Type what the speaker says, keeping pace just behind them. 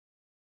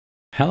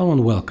Hello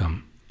and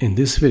welcome. In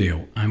this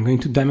video, I'm going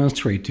to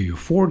demonstrate to you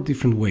 4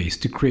 different ways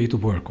to create a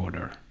work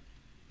order.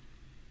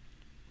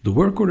 The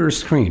work order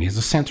screen is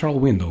the central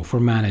window for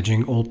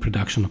managing all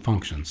production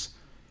functions.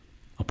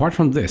 Apart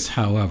from this,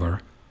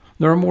 however,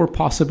 there are more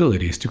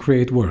possibilities to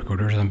create work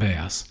orders in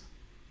Beas.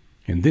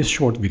 In this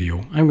short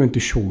video, I'm going to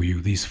show you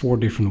these 4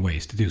 different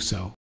ways to do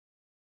so.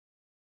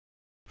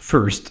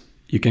 First,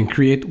 you can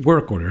create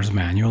work orders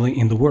manually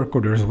in the work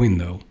orders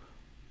window.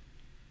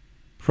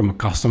 From a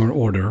customer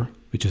order,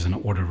 which is an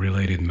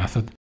order-related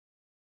method,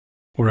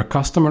 or a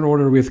customer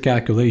order with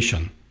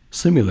calculation,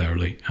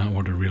 similarly an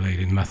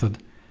order-related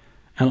method,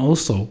 and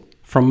also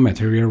from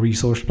material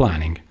resource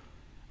planning,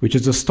 which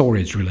is a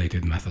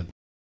storage-related method.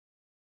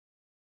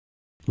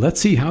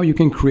 Let's see how you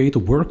can create a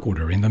work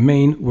order in the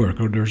main Work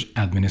Orders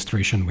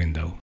Administration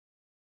window.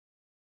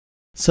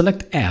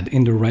 Select Add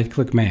in the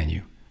right-click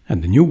menu,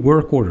 and the new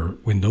Work Order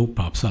window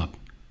pops up.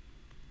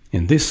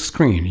 In this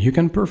screen, you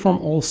can perform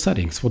all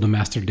settings for the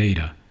master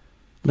data,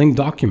 link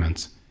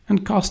documents,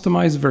 and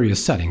customize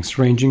various settings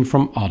ranging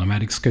from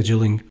automatic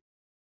scheduling,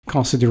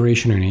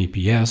 consideration in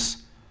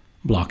APS,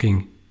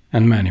 blocking,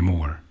 and many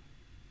more.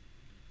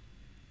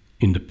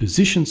 In the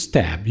Positions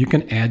tab, you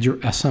can add your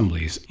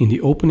assemblies in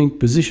the opening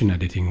position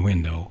editing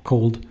window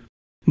called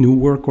New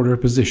Work Order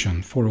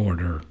Position for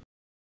Order.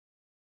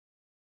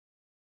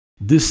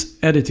 This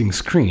editing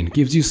screen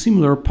gives you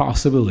similar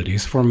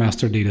possibilities for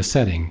master data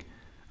setting,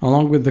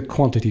 along with the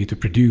quantity to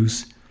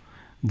produce,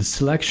 the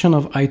selection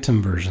of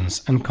item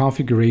versions and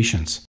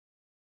configurations,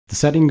 the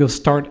setting of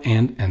start,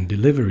 end, and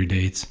delivery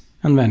dates,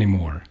 and many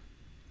more.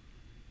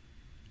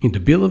 In the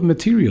Bill of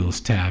Materials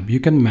tab,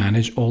 you can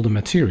manage all the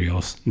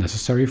materials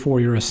necessary for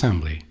your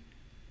assembly.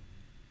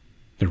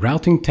 The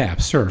Routing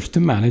tab serves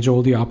to manage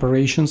all the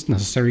operations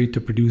necessary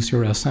to produce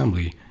your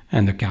assembly,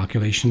 and the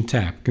Calculation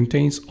tab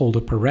contains all the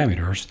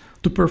parameters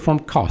to perform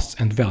costs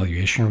and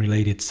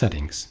valuation-related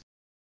settings.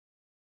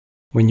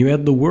 When you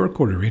add the work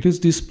order, it is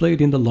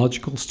displayed in the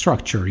logical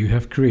structure you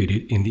have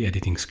created in the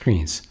editing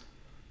screens: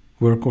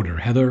 work order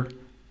header,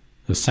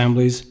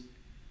 assemblies,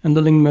 and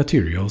the linked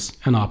materials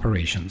and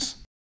operations.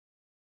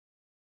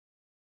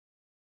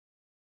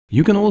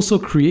 You can also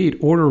create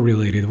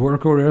order-related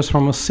work orders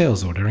from a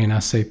sales order in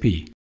SAP.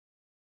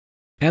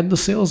 Add the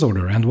sales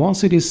order, and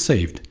once it is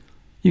saved,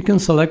 you can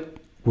select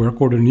Work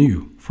Order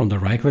New from the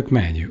right-click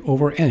menu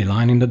over any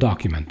line in the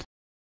document.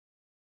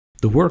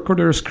 The work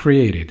order is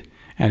created,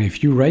 and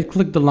if you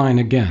right-click the line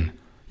again,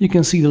 you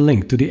can see the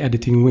link to the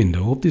editing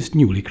window of this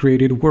newly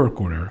created work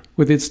order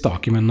with its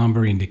document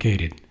number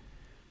indicated.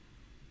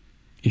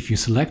 If you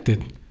select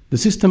it, the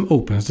system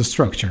opens the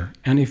structure,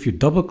 and if you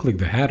double-click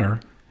the header,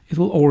 it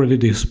will already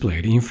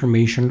display the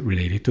information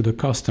related to the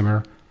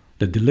customer,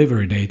 the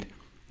delivery date,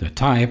 the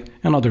type,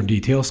 and other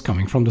details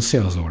coming from the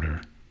sales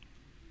order.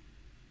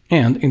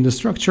 And in the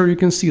structure you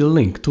can see a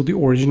link to the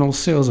original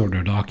sales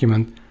order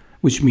document,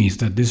 which means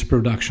that this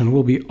production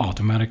will be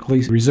automatically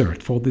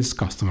reserved for this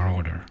customer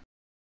order.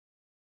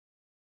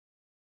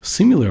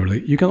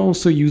 Similarly, you can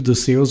also use the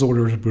Sales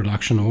Order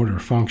Production Order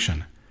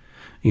function.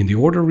 In the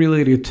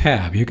Order-Related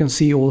tab, you can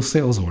see all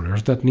sales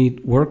orders that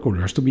need work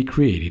orders to be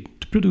created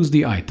to produce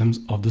the items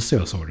of the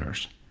sales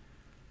orders.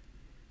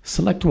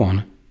 Select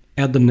one,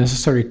 add the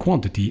necessary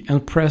quantity,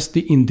 and press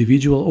the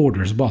Individual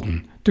Orders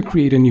button to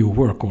create a new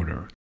work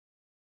order.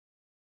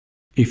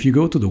 If you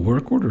go to the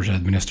Work Orders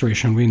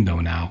Administration window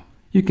now,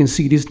 you can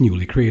see this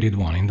newly created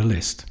one in the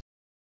list.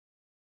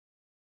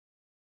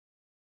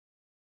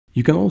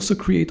 You can also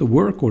create a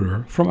work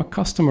order from a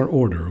customer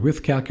order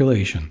with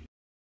calculation.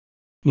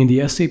 In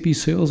the SAP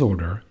sales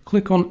order,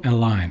 click on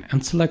Align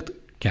and select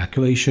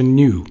Calculation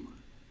New.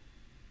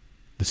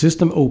 The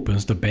system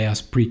opens the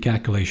Beas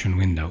pre-calculation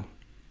window.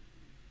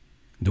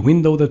 The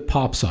window that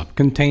pops up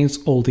contains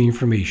all the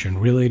information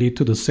related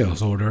to the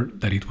sales order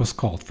that it was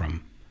called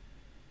from.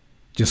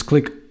 Just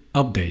click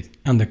Update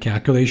and the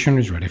calculation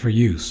is ready for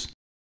use.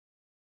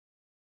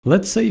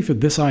 Let's say for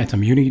this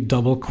item you need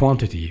double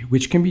quantity,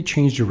 which can be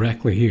changed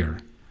directly here.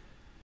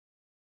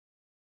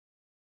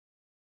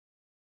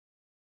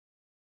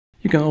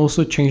 You can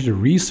also change the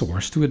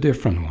resource to a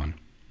different one.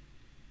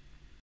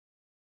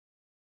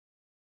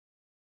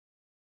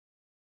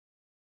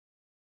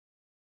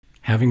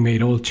 Having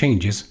made all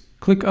changes,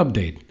 click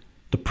Update.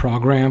 The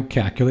program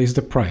calculates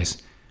the price,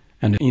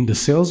 and in the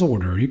sales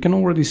order you can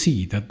already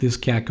see that this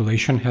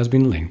calculation has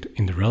been linked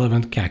in the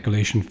relevant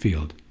calculation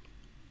field.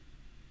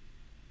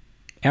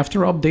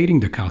 After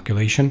updating the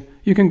calculation,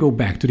 you can go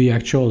back to the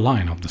actual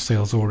line of the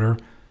sales order,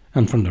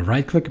 and from the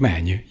right-click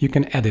menu you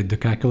can edit the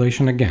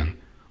calculation again,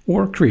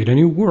 or create a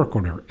new work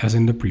order as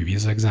in the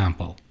previous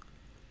example.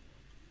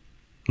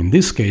 In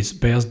this case,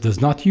 Beas does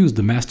not use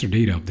the master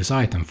data of this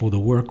item for the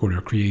work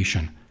order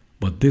creation,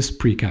 but this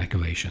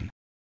pre-calculation.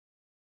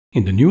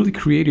 In the newly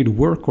created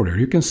work order,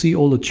 you can see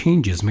all the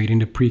changes made in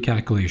the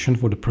pre-calculation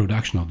for the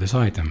production of this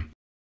item.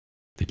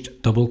 The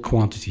double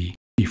quantity,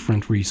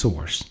 different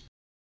resource.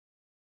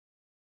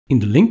 In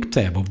the Link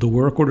tab of the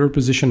Work Order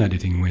Position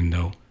Editing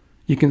window,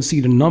 you can see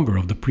the number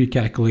of the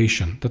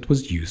pre-calculation that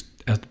was used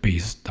as the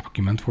base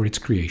document for its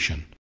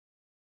creation.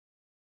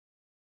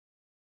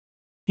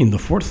 In the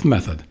fourth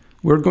method,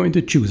 we're going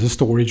to choose a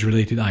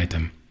storage-related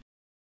item,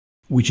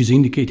 which is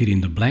indicated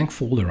in the blank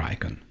folder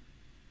icon.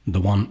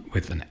 The one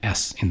with an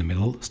S in the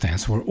middle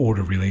stands for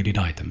order-related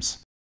items.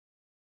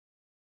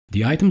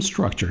 The item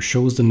structure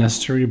shows the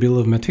necessary bill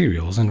of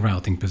materials and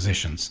routing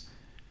positions.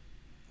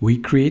 We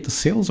create a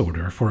sales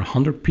order for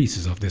 100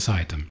 pieces of this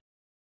item.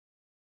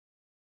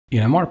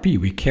 In MRP,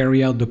 we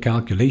carry out the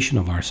calculation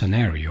of our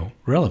scenario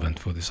relevant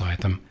for this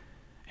item,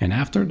 and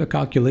after the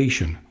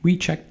calculation, we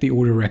check the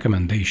order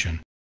recommendation,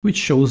 which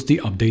shows the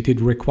updated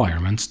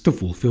requirements to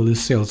fulfill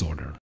this sales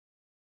order.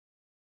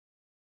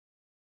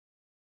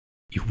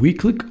 If we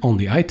click on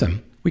the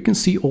item, we can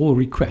see all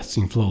requests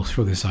in flows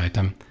for this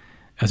item,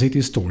 as it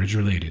is storage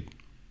related.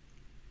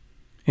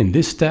 In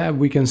this tab,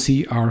 we can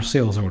see our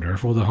sales order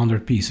for the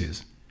 100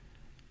 pieces.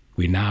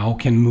 We now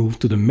can move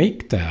to the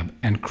Make tab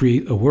and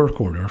create a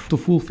work order to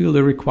fulfill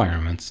the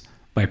requirements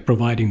by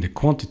providing the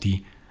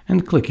quantity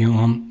and clicking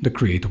on the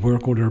Create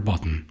Work Order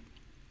button.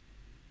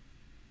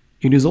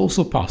 It is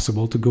also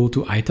possible to go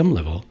to item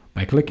level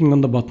by clicking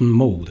on the button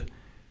Mode,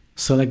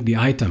 select the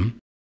item,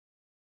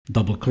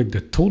 double-click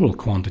the total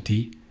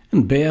quantity,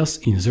 and Beas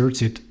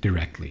inserts it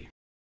directly.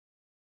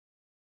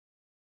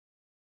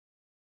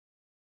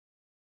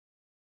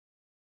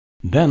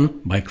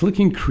 Then, by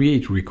clicking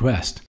Create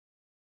Request,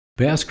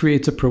 Beas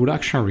creates a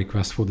production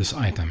request for this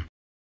item,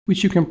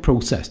 which you can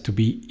process to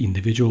be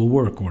individual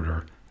work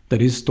order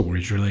that is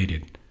storage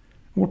related,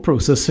 or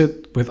process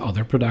it with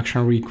other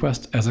production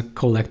requests as a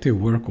collective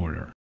work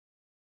order.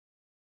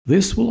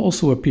 This will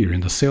also appear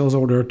in the Sales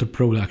Order to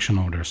Production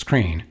Order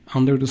screen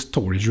under the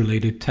Storage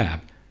Related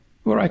tab,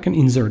 where I can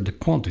insert the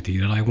quantity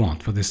that I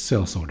want for this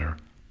sales order,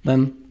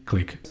 then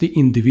click the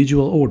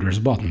Individual Orders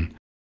button.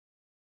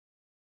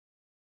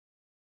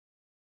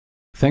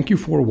 Thank you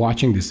for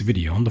watching this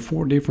video on the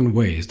 4 different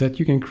ways that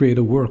you can create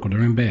a work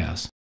order in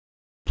Beas.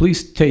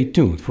 Please stay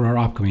tuned for our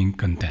upcoming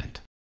content.